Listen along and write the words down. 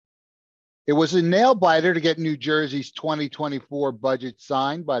It was a nail biter to get New Jersey's 2024 budget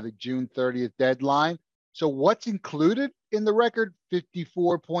signed by the June 30th deadline. So what's included in the record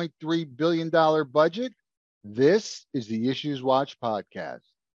 $54.3 billion budget? This is the Issues Watch podcast.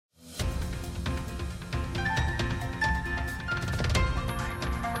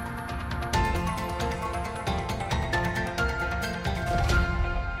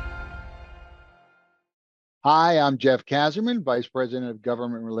 Hi, I'm Jeff Kazerman, Vice President of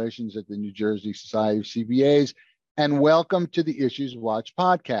Government Relations at the New Jersey Society of CPAs, and welcome to the Issues Watch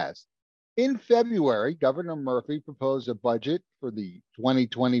podcast. In February, Governor Murphy proposed a budget for the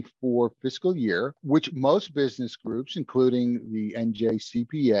 2024 fiscal year, which most business groups, including the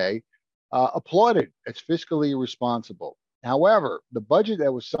NJCPA, applauded as fiscally responsible. However, the budget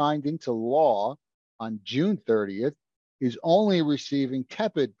that was signed into law on June 30th is only receiving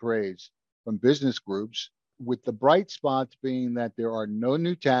tepid praise from business groups, with the bright spots being that there are no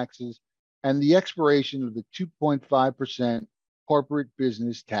new taxes and the expiration of the 2.5% corporate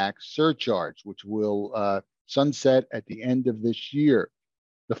business tax surcharge, which will sunset at the end of this year.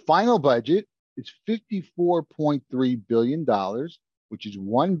 The final budget is $54.3 billion, which is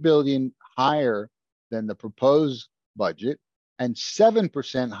 $1 billion higher than the proposed budget and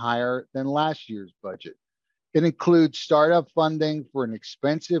 7% higher than last year's budget. It includes startup funding for an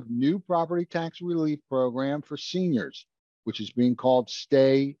expensive new property tax relief program for seniors, which is being called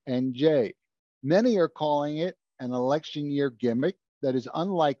Stay NJ. Many are calling it an election year gimmick that is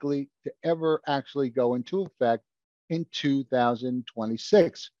unlikely to ever actually go into effect in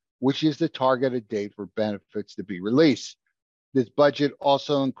 2026, which is the targeted date for benefits to be released. This budget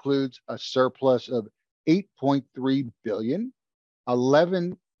also includes a surplus of $8.3 billion,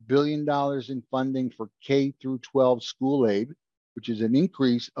 $11 billion in funding for K through 12 school aid, which is an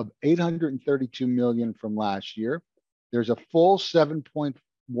increase of $832 million from last year. There's a full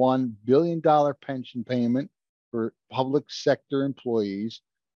 $7.1 billion pension payment for public sector employees.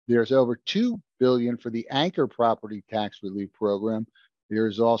 There's over $2 billion for the anchor property tax relief program.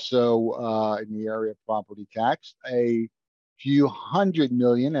 There's also, in the area of property tax, a few hundred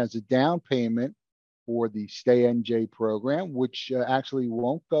million as a down payment for the Stay NJ program, which actually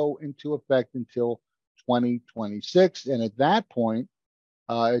won't go into effect until 2026. And at that point,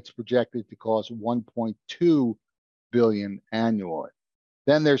 it's projected to cost $1.2 billion annually.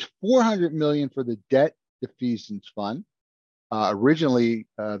 Then there's $400 million for the debt defeasance fund. Originally,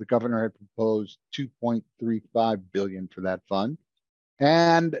 the governor had proposed $2.35 billion for that fund.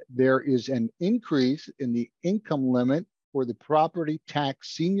 And there is an increase in the income limit for the property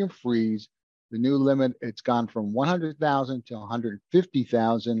tax senior freeze. The new limit, it's gone from 100,000 to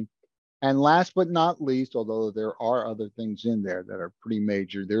 150,000. And last but not least, although there are other things in there that are pretty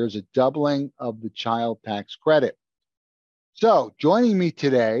major, there is a doubling of the child tax credit. So joining me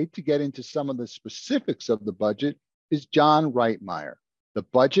today to get into some of the specifics of the budget is John Reitmeyer, the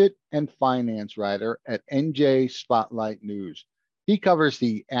budget and finance writer at NJ Spotlight News. He covers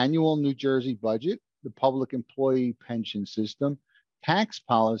the annual New Jersey budget, the public employee pension system, tax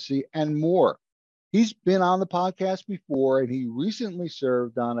policy, and more. He's been on the podcast before, and he recently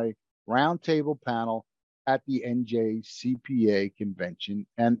served on a roundtable panel at the NJCPA convention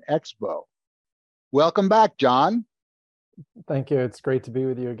and expo. Welcome back, John. Thank you. It's great to be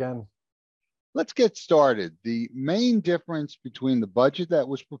with you again. Let's get started. The main difference between the budget that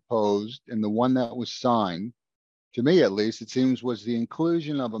was proposed and the one that was signed, to me at least, it seems, was the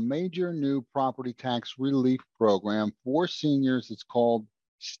inclusion of a major new property tax relief program for seniors. It's called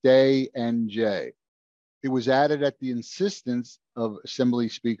Stay NJ. It was added at the insistence of Assembly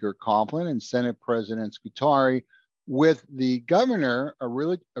Speaker Coughlin and Senate President Scutari, with the governor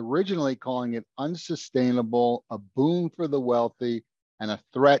originally calling it unsustainable, a boon for the wealthy, and a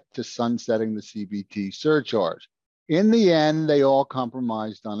threat to sunsetting the CBT surcharge. In the end, they all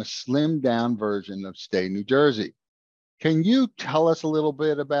compromised on a slimmed down version of Stay New Jersey. Can you tell us a little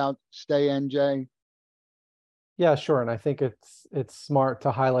bit about Stay NJ? Yeah, sure. And I think it's smart to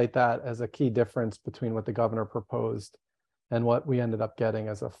highlight that as a key difference between what the governor proposed and what we ended up getting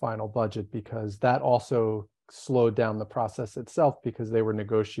as a final budget, because that also slowed down the process itself, because they were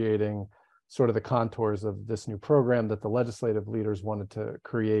negotiating sort of the contours of this new program that the legislative leaders wanted to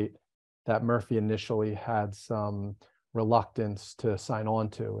create, that Murphy initially had some reluctance to sign on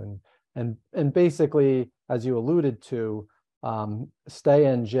to. And basically, as you alluded to, Stay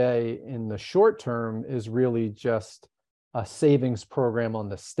NJ in the short term is really just a savings program on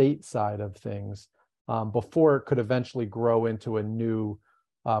the state side of things, before it could eventually grow into a new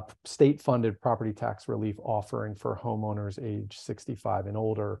state-funded property tax relief offering for homeowners age 65 and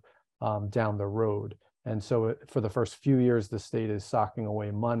older down the road. And so for the first few years, the state is socking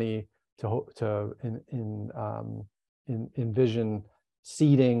away money envision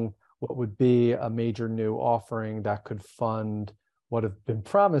seeding what would be a major new offering that could fund what have been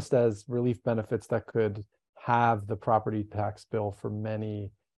promised as relief benefits that could have the property tax bill for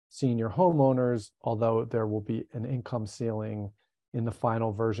many senior homeowners, although there will be an income ceiling in the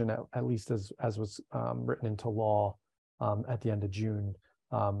final version, at least as was written into law at the end of June,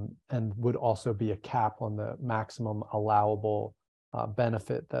 and would also be a cap on the maximum allowable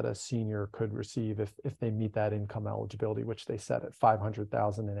benefit that a senior could receive if they meet that income eligibility, which they set at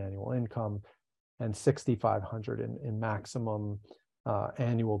 $500,000 in annual income and $6,500 in maximum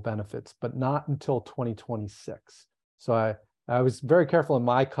annual benefits, but not until 2026. So I was very careful in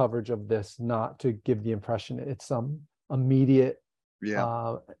my coverage of this not to give the impression it's some immediate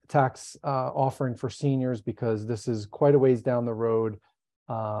tax offering for seniors, because this is quite a ways down the road,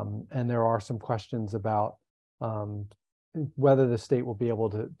 and there are some questions about whether the state will be able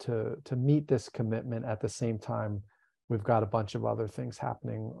to meet this commitment. At the same time, we've got a bunch of other things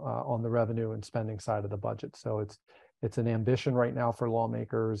happening on the revenue and spending side of the budget. So it's an ambition right now for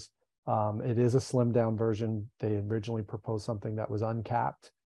lawmakers. It is a slimmed down version. They originally proposed something that was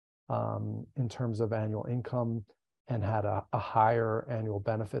uncapped in terms of annual income and had a higher annual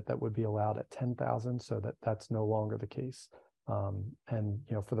benefit that would be allowed at $10,000. So that's no longer the case. And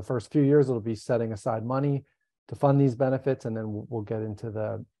for the first few years, it'll be setting aside money to fund these benefits, and then we'll get into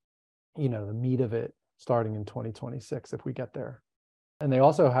the meat of it starting in 2026 if we get there. And they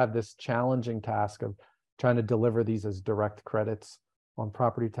also have this challenging task of trying to deliver these as direct credits on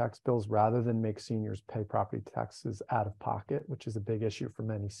property tax bills rather than make seniors pay property taxes out of pocket, which is a big issue for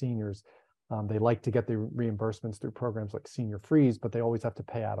many seniors. They like to get the reimbursements through programs like Senior Freeze, but they always have to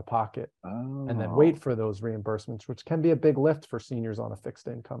pay out of pocket and then wait for those reimbursements, which can be a big lift for seniors on a fixed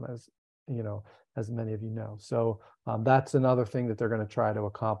income, as many of you know. So that's another thing that they're going to try to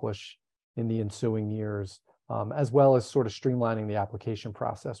accomplish in the ensuing years, as well as sort of streamlining the application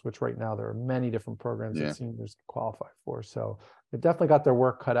process, which right now there are many different programs that seniors can qualify for. So they've definitely got their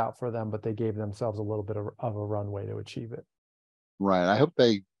work cut out for them, but they gave themselves a little bit of a runway to achieve it. Right. I hope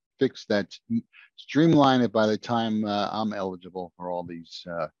they fix that, streamline it by the time I'm eligible for all these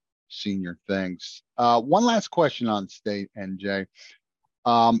senior things. One last question on state NJ.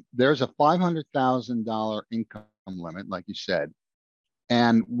 There's a $500,000 income limit, like you said,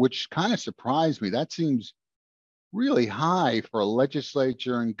 and which kind of surprised me. That seems really high for a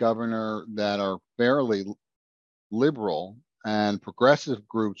legislature and governor that are fairly liberal, and progressive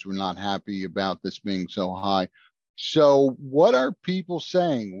groups were not happy about this being so high. So what are people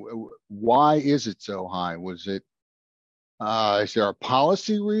saying? Why is it so high? Was it, is there a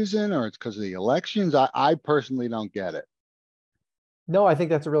policy reason, or it's because of the elections? I personally don't get it. No, I think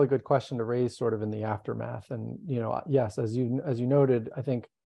that's a really good question to raise sort of in the aftermath. And, yes, as you noted, I think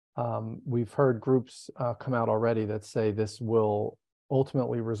we've heard groups come out already that say this will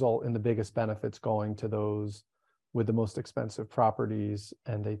ultimately result in the biggest benefits going to those with the most expensive properties,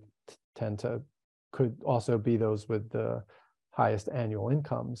 and they could also be those with the highest annual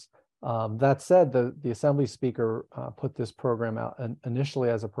incomes. That said, the Assembly Speaker put this program out initially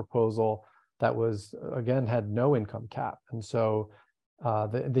as a proposal that was, again, had no income cap. And so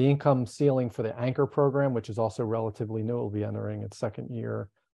the income ceiling for the Anchor program, which is also relatively new, will be entering its second year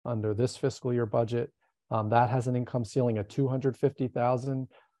under this fiscal year budget. That has an income ceiling of $250,000.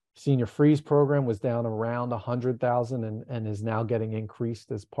 Senior Freeze program was down around $100,000 and is now getting increased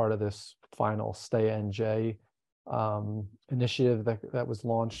as part of this final Stay NJ initiative that was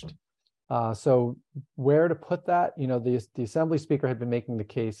launched. So where to put that? The Assembly Speaker had been making the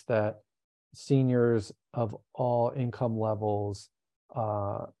case that seniors of all income levels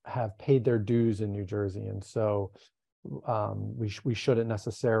have paid their dues in New Jersey, and so we shouldn't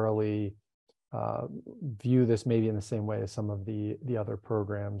necessarily view this maybe in the same way as some of the other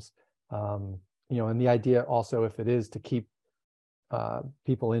programs. And the idea also, if it is to keep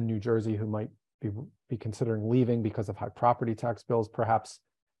people in New Jersey who might be considering leaving because of high property tax bills, perhaps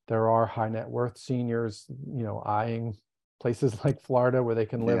there are high net worth seniors, eyeing places like Florida where they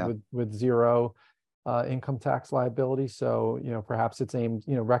can live with zero income tax liability. So, perhaps it's aimed,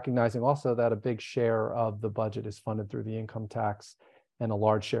 recognizing also that a big share of the budget is funded through the income tax, and a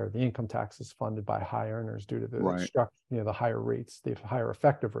large share of the income tax is funded by high earners due to the the higher rates, the higher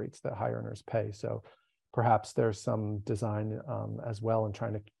effective rates that high earners pay. So perhaps there's some design as well in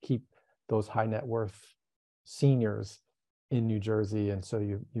trying to keep those high net worth seniors in New Jersey, and so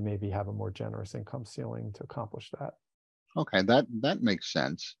you maybe have a more generous income ceiling to accomplish that. Okay, that makes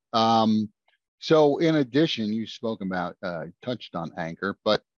sense. So in addition, you spoke about, touched on Anchor,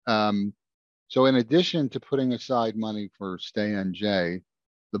 but so in addition to putting aside money for Stay NJ,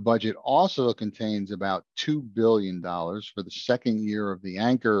 The budget also contains about $2 billion for the second year of the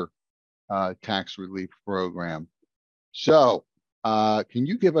Anchor tax relief program. So, can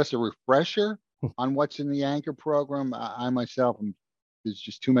you give us a refresher on what's in the Anchor program? I myself, there's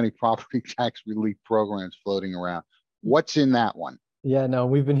just too many property tax relief programs floating around. What's in that one? Yeah, no,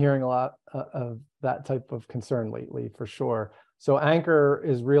 we've been hearing a lot of that type of concern lately, for sure. So Anchor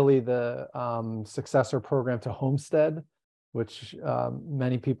is really the successor program to Homestead, which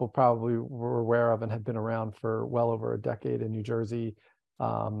many people probably were aware of and have been around for well over a decade in New Jersey,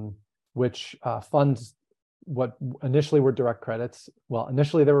 which funds what initially were direct credits. Well,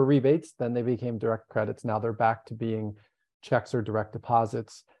 initially there were rebates, then they became direct credits. Now they're back to being checks or direct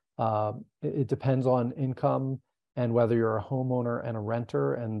deposits. It depends on income and whether you're a homeowner and a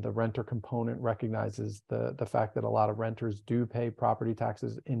renter, and the renter component recognizes the fact that a lot of renters do pay property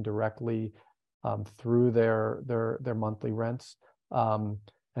taxes indirectly through their monthly rents. And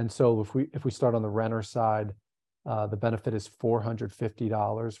so if we start on the renter side, the benefit is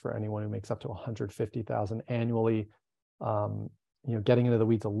 $450 for anyone who makes up to $150,000 annually. Getting into the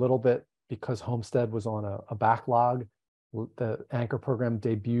weeds a little bit, because Homestead was on a backlog. The Anchor program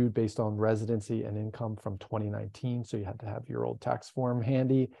debuted based on residency and income from 2019. So you had to have your old tax form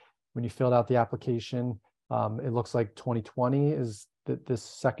handy when you filled out the application. It looks like 2020 is that this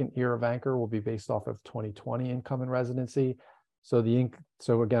second year of Anchor will be based off of 2020 income and residency. So again,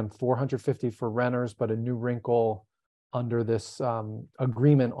 $450 for renters, but a new wrinkle under this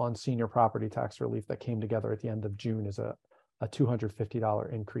agreement on senior property tax relief that came together at the end of June is a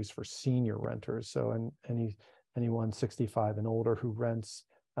 $250 increase for senior renters. So anyone 65 and older who rents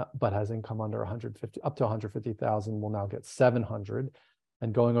but has income under 150 up to 150,000 will now get $700.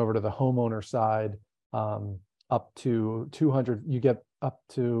 And going over to the homeowner side, up to 200, you get up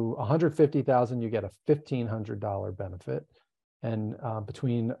to 150,000, you get a $1,500 benefit. And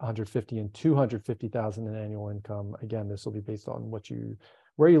between 150 and 250,000 in annual income, again, this will be based on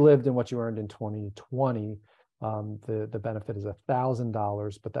where you lived and what you earned in 2020. The benefit is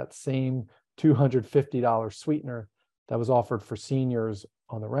 $1,000, but that same $250 sweetener that was offered for seniors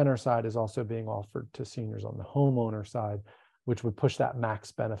on the renter side is also being offered to seniors on the homeowner side, which would push that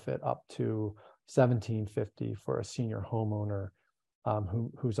max benefit up to $1,750 for a senior homeowner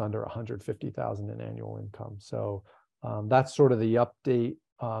who's under 150,000 in annual income. So that's sort of the update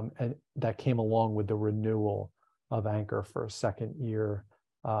and that came along with the renewal of Anchor for a second year.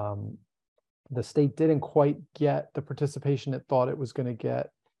 The state didn't quite get the participation it thought it was going to get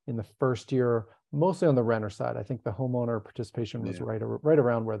in the first year, mostly on the renter side. I think the homeowner participation was right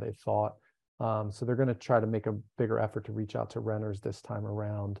around where they thought. So they're going to try to make a bigger effort to reach out to renters this time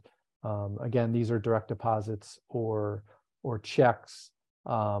around. Again, these are direct deposits or checks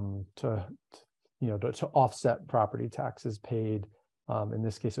to offset property taxes paid. In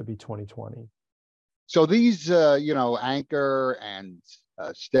this case, it would be 2020. So these, Anchor and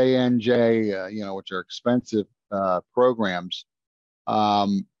Stay NJ, which are expensive programs,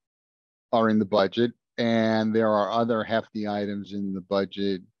 are in the budget, and there are other hefty items in the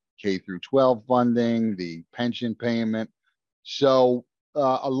budget: K through 12 funding, the pension payment. So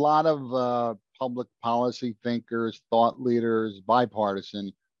a lot of public policy thinkers, thought leaders,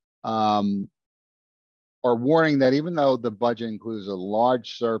 bipartisan, are warning that even though the budget includes a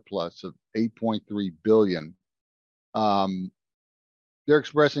large surplus of $8.3 billion, they're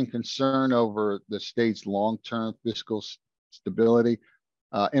expressing concern over the state's long-term fiscal stability.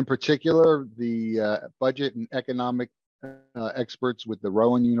 In particular, the budget and economic experts with the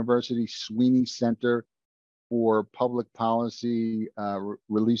Rowan University Sweeney Center for Public Policy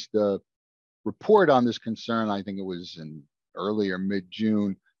released a report on this concern. I think it was in early or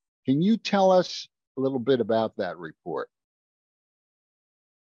mid-June. Can you tell us a little bit about that report?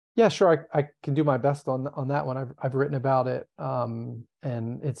 Yeah, sure. I can do my best on that one. I've written about it, and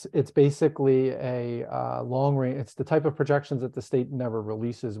it's basically a long range. It's the type of projections that the state never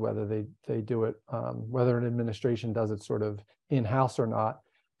releases, whether they do it, whether an administration does it sort of in-house or not.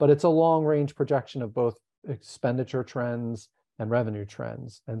 But it's a long range projection of both expenditure trends and revenue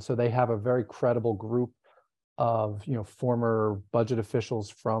trends, and so they have a very credible group of former budget officials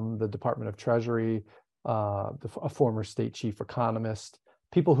from the Department of Treasury, a former state chief economist.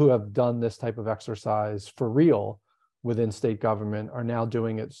 People who have done this type of exercise for real within state government are now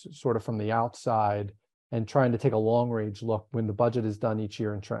doing it sort of from the outside and trying to take a long range look. When the budget is done each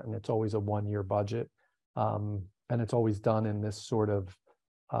year in Trenton, it's always a 1-year budget. And it's always done in this sort of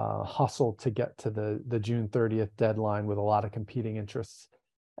hustle to get to the June 30th deadline, with a lot of competing interests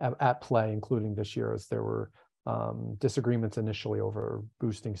at play, including this year, as there were disagreements initially over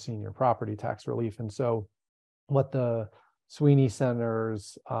boosting senior property tax relief. And so what the Sweeney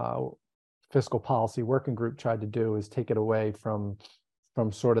Center's fiscal policy working group tried to do is take it away from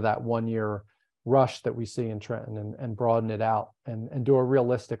sort of that 1 year rush that we see in Trenton and broaden it out and do a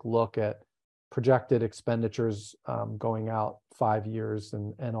realistic look at projected expenditures going out 5 years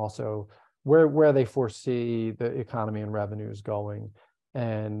and also where they foresee the economy and revenues going.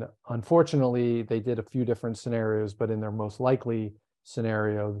 And unfortunately, they did a few different scenarios, but in their most likely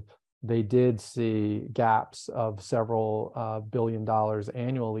scenario, they did see gaps of several $1 billion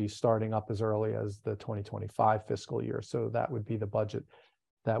annually starting up as early as the 2025 fiscal year. So that would be the budget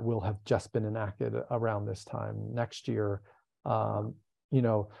that will have just been enacted around this time next year.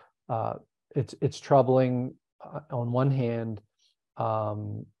 It's troubling on one hand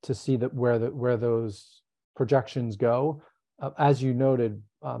to see that where those projections go. As you noted,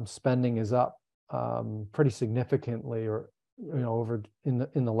 spending is up pretty significantly, or over in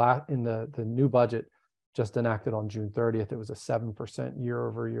the new budget just enacted on June 30th. It was a 7%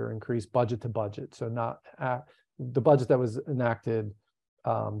 year-over-year increase, budget to budget. So not the budget that was enacted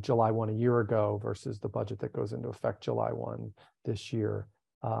July 1 a year ago versus the budget that goes into effect July 1 this year.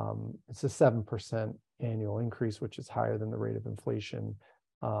 It's a 7% annual increase, which is higher than the rate of inflation,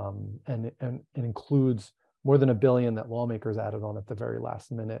 and it includes more than $1 billion that lawmakers added on at the very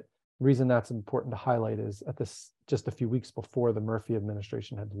last minute. The reason that's important to highlight is just a few weeks before, the Murphy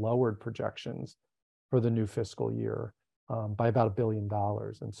administration had lowered projections for the new fiscal year by about $1 billion.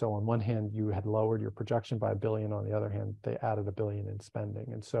 And so on one hand, you had lowered your projection by $1 billion. On the other hand, they added $1 billion in spending.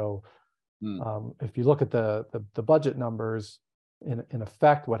 And so if you look at the budget numbers, in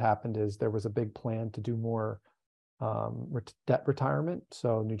effect, what happened is there was a big plan to do more debt retirement.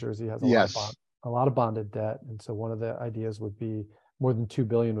 So New Jersey has a lot of bonded debt. And so one of the ideas would be more than $2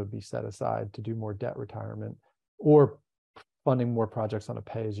 billion would be set aside to do more debt retirement or funding more projects on a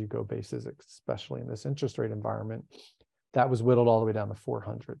pay-as-you-go basis, especially in this interest rate environment. That was whittled all the way down to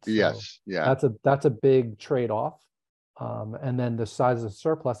 400. So that's a big trade-off. And then the size of the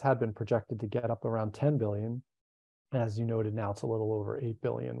surplus had been projected to get up around 10 billion. As you noted, now it's a little over 8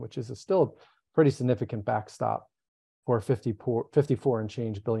 billion, which is still a pretty significant backstop for a 54 and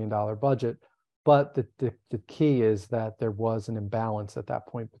change billion-dollar budget. But the key is that there was an imbalance at that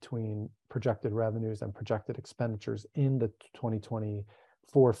point between projected revenues and projected expenditures in the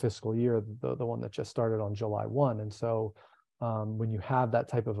 2024 fiscal year, the one that just started on July 1. And so when you have that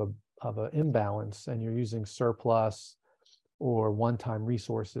type of an imbalance and you're using surplus or one-time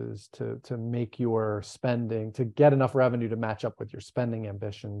resources to make your spending, to get enough revenue to match up with your spending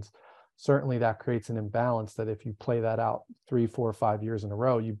ambitions, certainly that creates an imbalance that if you play that out 3, 4, 5 years in a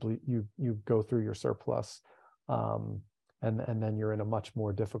row, you go through your surplus, and then you're in a much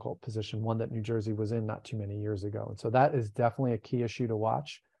more difficult position, one that New Jersey was in not too many years ago. And so that is definitely a key issue to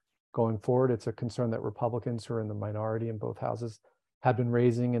watch going forward. It's a concern that Republicans, who are in the minority in both houses, had been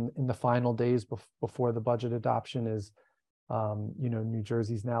raising in the final days before the budget adoption. Is New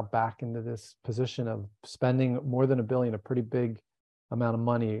Jersey's now back into this position of spending more than $1 billion, a pretty big amount of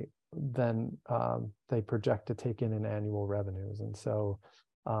money than they project to take in annual revenues. And so,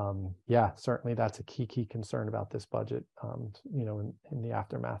 certainly that's a key concern about this budget, in the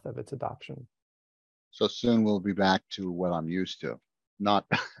aftermath of its adoption. So soon we'll be back to what I'm used to, not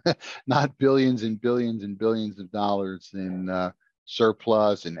billions and billions and billions of dollars in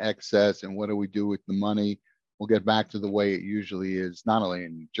surplus and excess, and what do we do with the money? We'll get back to the way it usually is, not only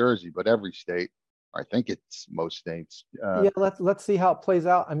in New Jersey, but every state. I think it's most states. Let's see how it plays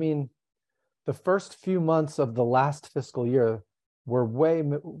out. I mean, the first few months of the last fiscal year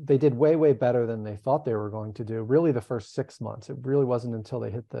they did way better than they thought they were going to do. Really, the first 6 months. It really wasn't until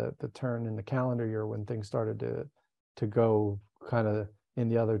they hit the turn in the calendar year when things started to go kind of in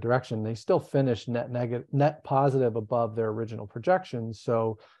the other direction. They still finished net positive above their original projections.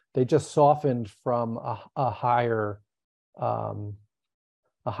 So they just softened from a higher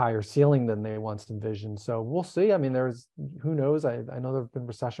ceiling than they once envisioned. So we'll see. I mean, who knows? I know there have been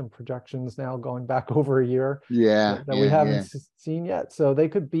recession projections now going back over a year that we haven't seen yet. So they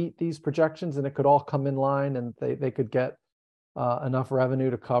could beat these projections and it could all come in line, and they could get enough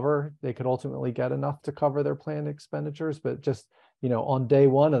revenue to cover. They could ultimately get enough to cover their planned expenditures. But just, on day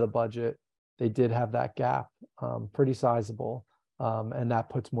one of the budget, they did have that gap, pretty sizable. And that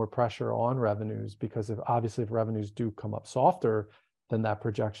puts more pressure on revenues, because if revenues do come up softer than that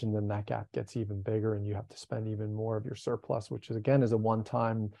projection, then that gap gets even bigger and you have to spend even more of your surplus, which is a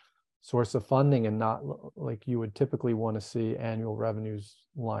one-time source of funding and not like you would typically want to see annual revenues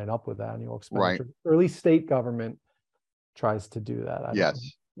line up with annual expenditure. Right. Or at least state government tries to do that.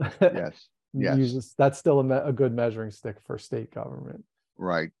 Yes. That's still a good measuring stick for state government.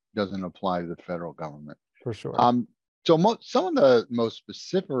 Right. Doesn't apply to the federal government. For sure. So some of the most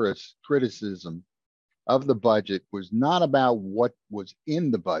vociferous criticism of the budget was not about what was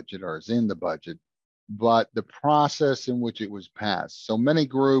in the budget or is in the budget, but the process in which it was passed. So many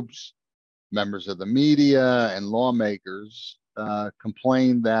groups, members of the media, and lawmakers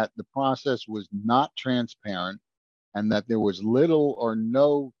complained that the process was not transparent and that there was little or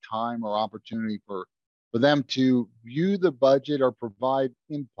no time or opportunity for them to view the budget or provide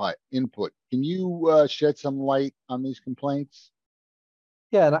input. Can you shed some light on these complaints?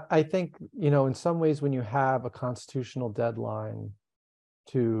 Yeah, and I think, in some ways, when you have a constitutional deadline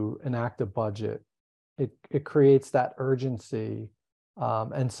to enact a budget, it creates that urgency.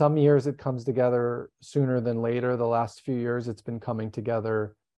 And some years it comes together sooner than later. The last few years it's been coming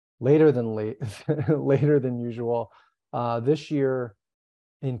together later than later than usual. This year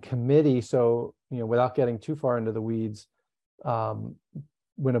in committee, so without getting too far into the weeds,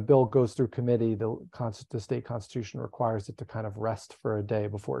 when a bill goes through committee, the state constitution requires it to kind of rest for a day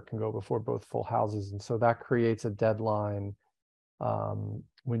before it can go before both full houses. And so that creates a deadline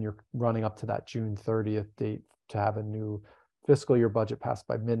when you're running up to that June 30th date to have a new fiscal year budget passed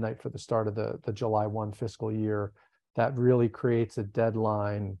by midnight for the start of the July 1 fiscal year. That really creates a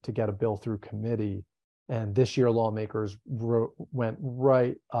deadline to get a bill through committee. And this year, lawmakers went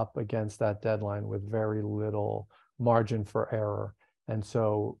right up against that deadline with very little margin for error. And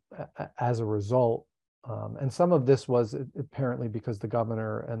so as a result, and some of this was apparently because the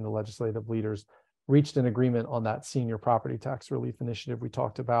governor and the legislative leaders reached an agreement on that senior property tax relief initiative we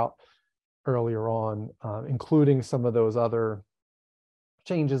talked about earlier on, including some of those other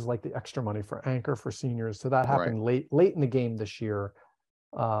changes like the extra money for anchor for seniors. So that happened late in the game this year.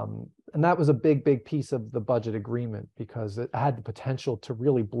 And that was a big piece of the budget agreement because it had the potential to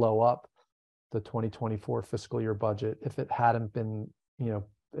really blow up the 2024 fiscal year budget if it hadn't been,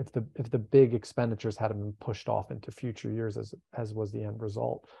 if the big expenditures hadn't been pushed off into future years as was the end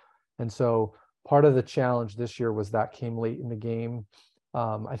result. And so part of the challenge this year was that came late in the game.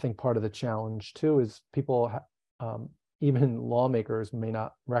 I think part of the challenge too is people, even lawmakers, may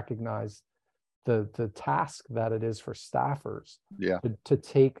not recognize the task that it is for staffers to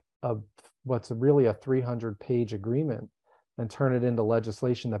take what's really a 300-page agreement and turn it into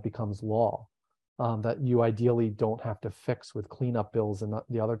legislation that becomes law, that you ideally don't have to fix with cleanup bills and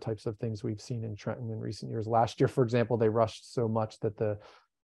the other types of things we've seen in Trenton in recent years. Last year, for example, they rushed so much that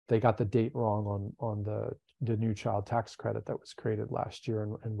they got the date wrong on the new child tax credit that was created last year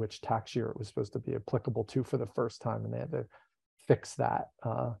and which tax year it was supposed to be applicable to for the first time, and they had to fix that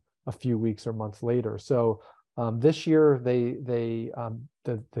a few weeks or months later. So this year,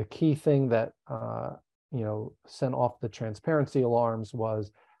 the key thing that sent off the transparency alarms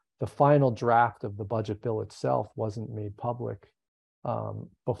was the final draft of the budget bill itself wasn't made public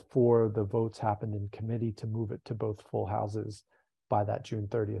before the votes happened in committee to move it to both full houses by that June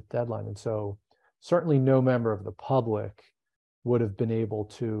 30th deadline. And so certainly no member of the public would have been able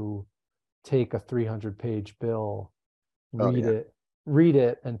to take a 300-page bill, read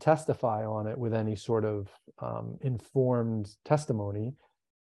it and testify on it with any sort of informed testimony.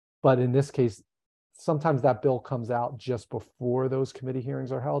 But in this case, sometimes that bill comes out just before those committee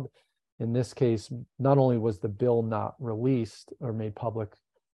hearings are held. In this case, not only was the bill not released or made public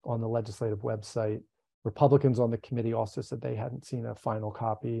on the legislative website, Republicans on the committee also said they hadn't seen a final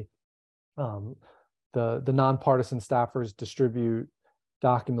copy. The nonpartisan staffers distribute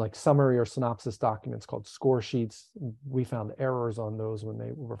like summary or synopsis documents called score sheets. We found errors on those when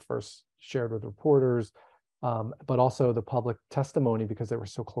they were first shared with reporters, but also the public testimony, because they were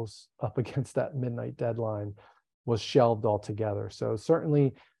so close up against that midnight deadline, was shelved altogether. So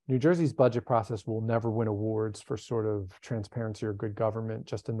certainly New Jersey's budget process will never win awards for sort of transparency or good government,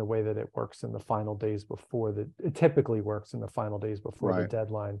 just in the way that it works in the final days before it typically works in the final days before the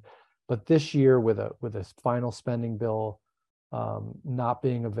deadline. But this year, with a final spending bill not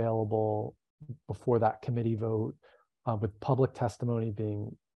being available before that committee vote, with public testimony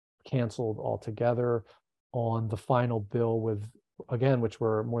being canceled altogether on the final bill, which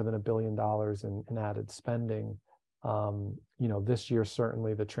were more than $1 billion in added spending. This year,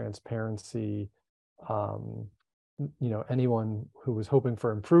 certainly the transparency, anyone who was hoping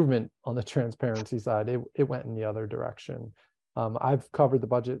for improvement on the transparency side, it went in the other direction. I've covered the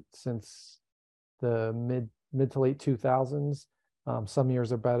budget since the mid to late 2000s. Some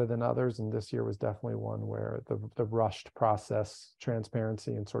years are better than others, and this year was definitely one where the rushed process,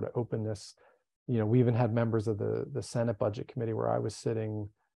 transparency, and sort of openness. We even had members of the Senate Budget Committee, where I was sitting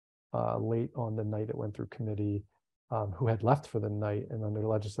late on the night it went through committee, who had left for the night, and under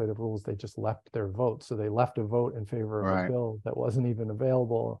legislative rules, they just left their vote. So they left a vote in favor of a bill that wasn't even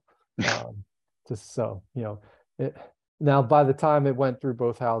available. Now, by the time it went through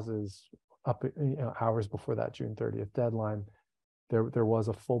both houses, hours before that June 30th deadline, there was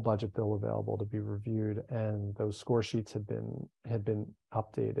a full budget bill available to be reviewed, and those score sheets had been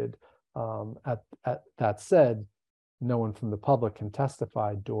updated. At that said, no one from the public can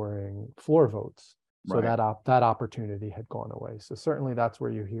testify during floor votes, so Right. that opportunity had gone away. So certainly that's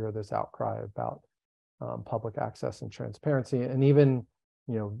where you hear this outcry about public access and transparency. And even,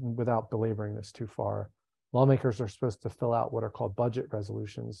 without belaboring this too far, lawmakers are supposed to fill out what are called budget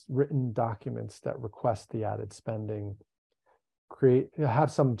resolutions, written documents that request the added spending,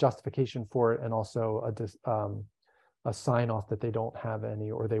 have some justification for it, and also a sign off that they don't have any,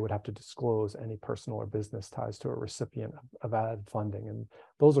 or they would have to disclose any personal or business ties to a recipient of added funding. And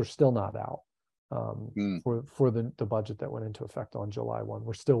those are still not out for the budget that went into effect on July 1.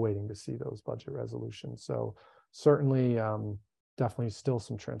 We're still waiting to see those budget resolutions. So certainly, definitely still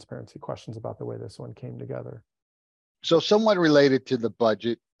some transparency questions about the way this one came together. So somewhat related to the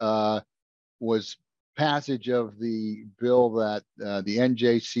budget was passage of the bill that the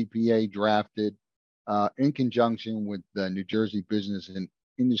NJCPA drafted in conjunction with the New Jersey Business and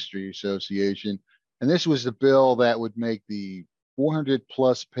Industry Association. And this was the bill that would make the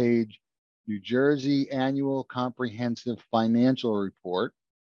 400+ page New Jersey Annual Comprehensive Financial Report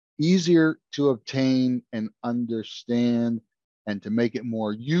easier to obtain and understand, and to make it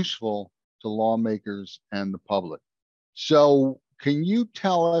more useful to lawmakers and the public. So can you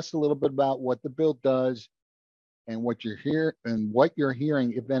tell us a little bit about what the bill does and what you're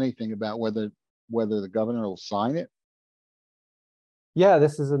hearing, if anything, about whether the governor will sign it? Yeah,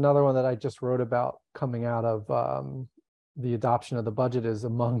 this is another one that I just wrote about coming out of the adoption of the budget. Is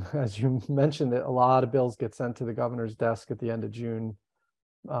among, as you mentioned, a lot of bills get sent to the governor's desk at the end of June.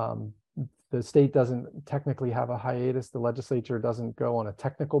 The state doesn't technically have a hiatus. The legislature doesn't go on a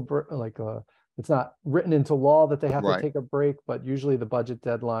technical it's not written into law that they have to take a break, but usually the budget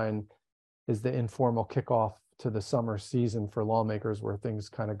deadline is the informal kickoff to the summer season for lawmakers, where things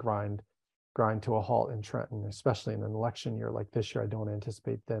kind of grind to a halt in Trenton, especially in an election year like this year. I don't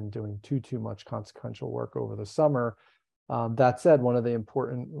anticipate them doing too much consequential work over the summer. That said,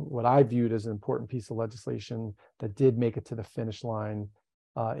 what I viewed as an important piece of legislation that did make it to the finish line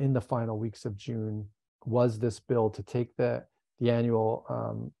in the final weeks of June was this bill to take the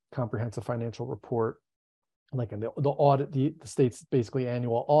annual comprehensive financial report, like the audit, the state's basically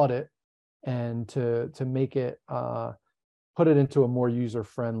annual audit, and to make it put it into a more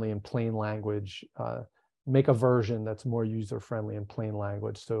user-friendly and plain language, make a version that's more user-friendly and plain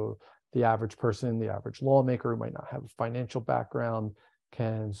language. So the average person, the average lawmaker who might not have a financial background,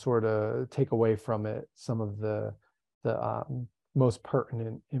 can sort of take away from it some of the most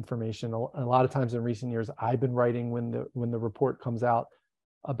pertinent information. A lot of times in recent years, I've been writing when the report comes out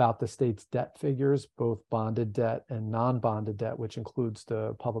about the state's debt figures, both bonded debt and non-bonded debt, which includes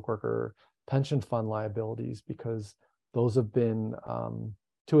the public worker pension fund liabilities, because those have been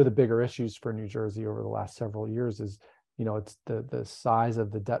two of the bigger issues for New Jersey over the last several years. Is, it's the size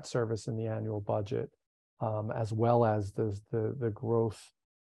of the debt service in the annual budget, as well as the growth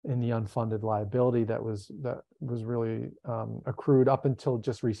in the unfunded liability that was really accrued up until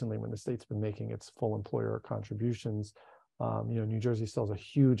just recently, when the state's been making its full employer contributions. New Jersey still has a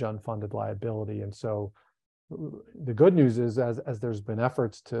huge unfunded liability, and so the good news is, as there's been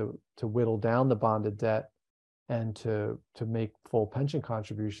efforts to whittle down the bonded debt and to make full pension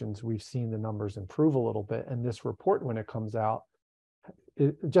contributions, we've seen the numbers improve a little bit. And this report, when it comes out,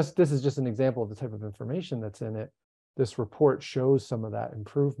 this is just an example of the type of information that's in it. This report shows some of that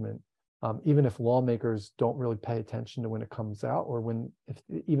improvement, even if lawmakers don't really pay attention to when it comes out, or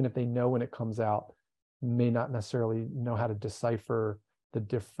even if they know when it comes out, may not necessarily know how to decipher the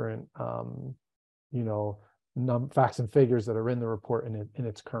different facts and figures that are in the report in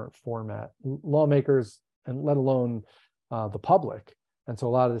its current format. Lawmakers, and let alone the public. And so a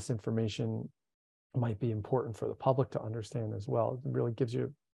lot of this information might be important for the public to understand as well. It really gives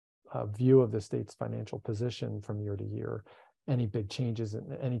you a view of the state's financial position from year to year, any big changes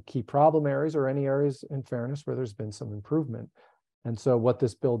in any key problem areas, or any areas, in fairness, where there's been some improvement. And so what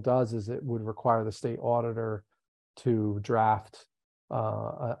this bill does is it would require the state auditor to draft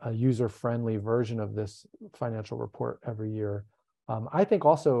a user-friendly version of this financial report every year. I think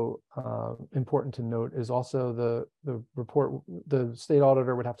also important to note is also the report. The state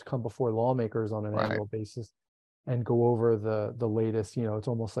auditor would have to come before lawmakers on an annual basis and go over the latest. It's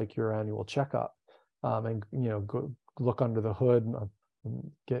almost like your annual checkup, and go look under the hood.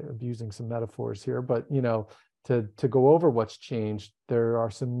 Using some metaphors here, but to go over what's changed. There are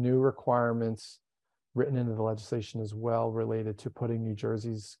some new requirements written into the legislation as well, related to putting New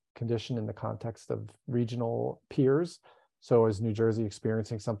Jersey's condition in the context of regional peers? So is New Jersey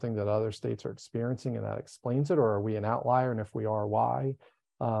experiencing something that other states are experiencing and that explains it, or are we an outlier? And if we are, why?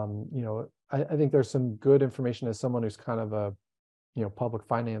 I think there's some good information as someone who's kind of a, public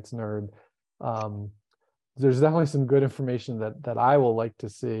finance nerd. There's definitely some good information that I will like to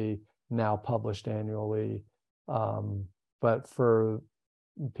see now published annually. But for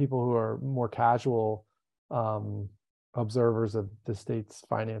people who are more casual observers of the state's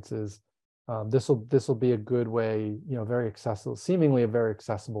finances, this will be a good way, very accessible, seemingly a very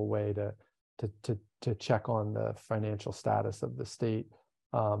accessible way to check on the financial status of the state.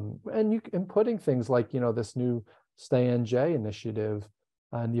 And putting things like, this new Stay NJ initiative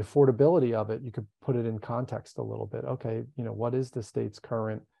and the affordability of it, you could put it in context a little bit. Okay, what is the state's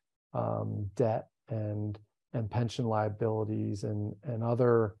current debt and pension liabilities and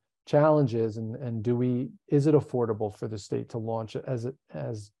other challenges, and is it affordable for the state to launch it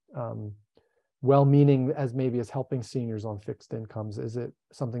as well-meaning as maybe as helping seniors on fixed incomes? Is it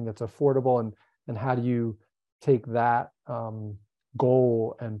something that's affordable, and how do you take that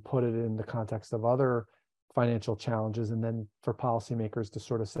goal and put it in the context of other financial challenges, and then for policymakers to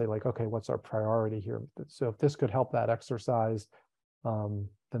sort of say, like, okay, what's our priority here? So if this could help that exercise, then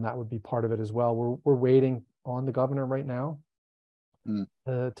that would be part of it as well. We're waiting on the governor right now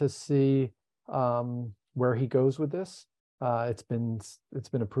to see where he goes with this. It's been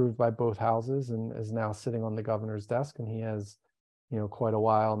approved by both houses and is now sitting on the governor's desk, and he has, quite a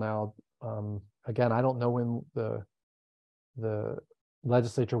while now. Again, I don't know when the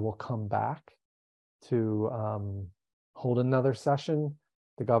legislature will come back to hold another session.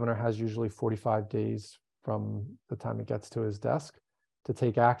 The governor has usually 45 days from the time it gets to his desk to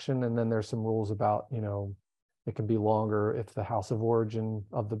take action, and then there's some rules about, it can be longer if the House of Origin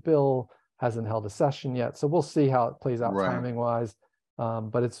of the bill hasn't held a session yet. So we'll see how it plays out timing wise.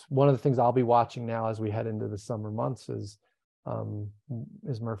 But it's one of the things I'll be watching now as we head into the summer months is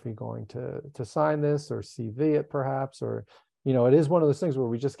Murphy going to sign this or CV it perhaps? Or, it is one of those things where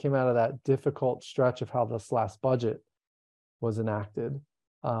we just came out of that difficult stretch of how this last budget was enacted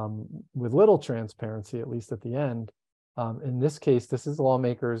with little transparency, at least at the end. In this case, this is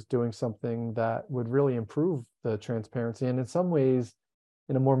lawmakers doing something that would really improve the transparency, and in some ways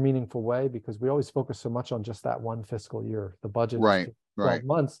in a more meaningful way, because we always focus so much on just that one fiscal year. The budget is 12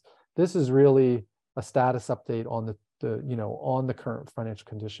 months. This is really a status update on on the current financial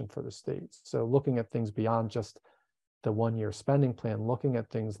condition for the states. So looking at things beyond just the 1-year spending plan, looking at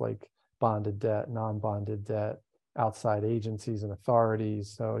things like bonded debt, non-bonded debt, outside agencies and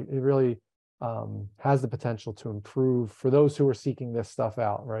authorities. So it really has the potential to improve for those who are seeking this stuff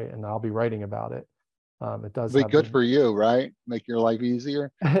out, right? And I'll be writing about it. It does be good for you, right? Make your life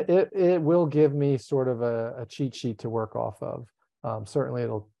easier. It will give me sort of a cheat sheet to work off of. Certainly,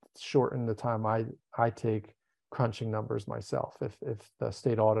 it'll shorten the time I take crunching numbers myself. If the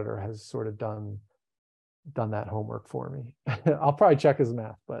state auditor has sort of done that homework for me, I'll probably check his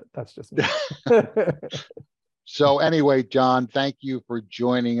math, but that's just me. So anyway, John, thank you for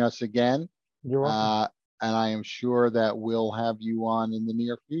joining us again. You're welcome. And I am sure that we'll have you on in the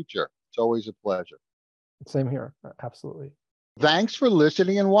near future. It's always a pleasure. Same here. Absolutely. Thanks for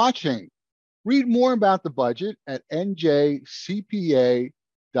listening and watching. Read more about the budget at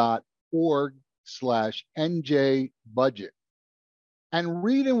njcpa.org/NJ-budget. And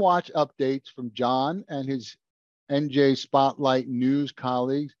read and watch updates from John and his NJ Spotlight News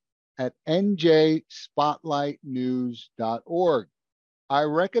colleagues at njspotlightnews.org. I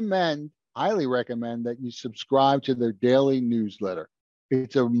highly recommend that you subscribe to their daily newsletter.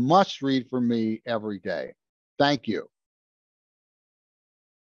 It's a must read for me every day. Thank you.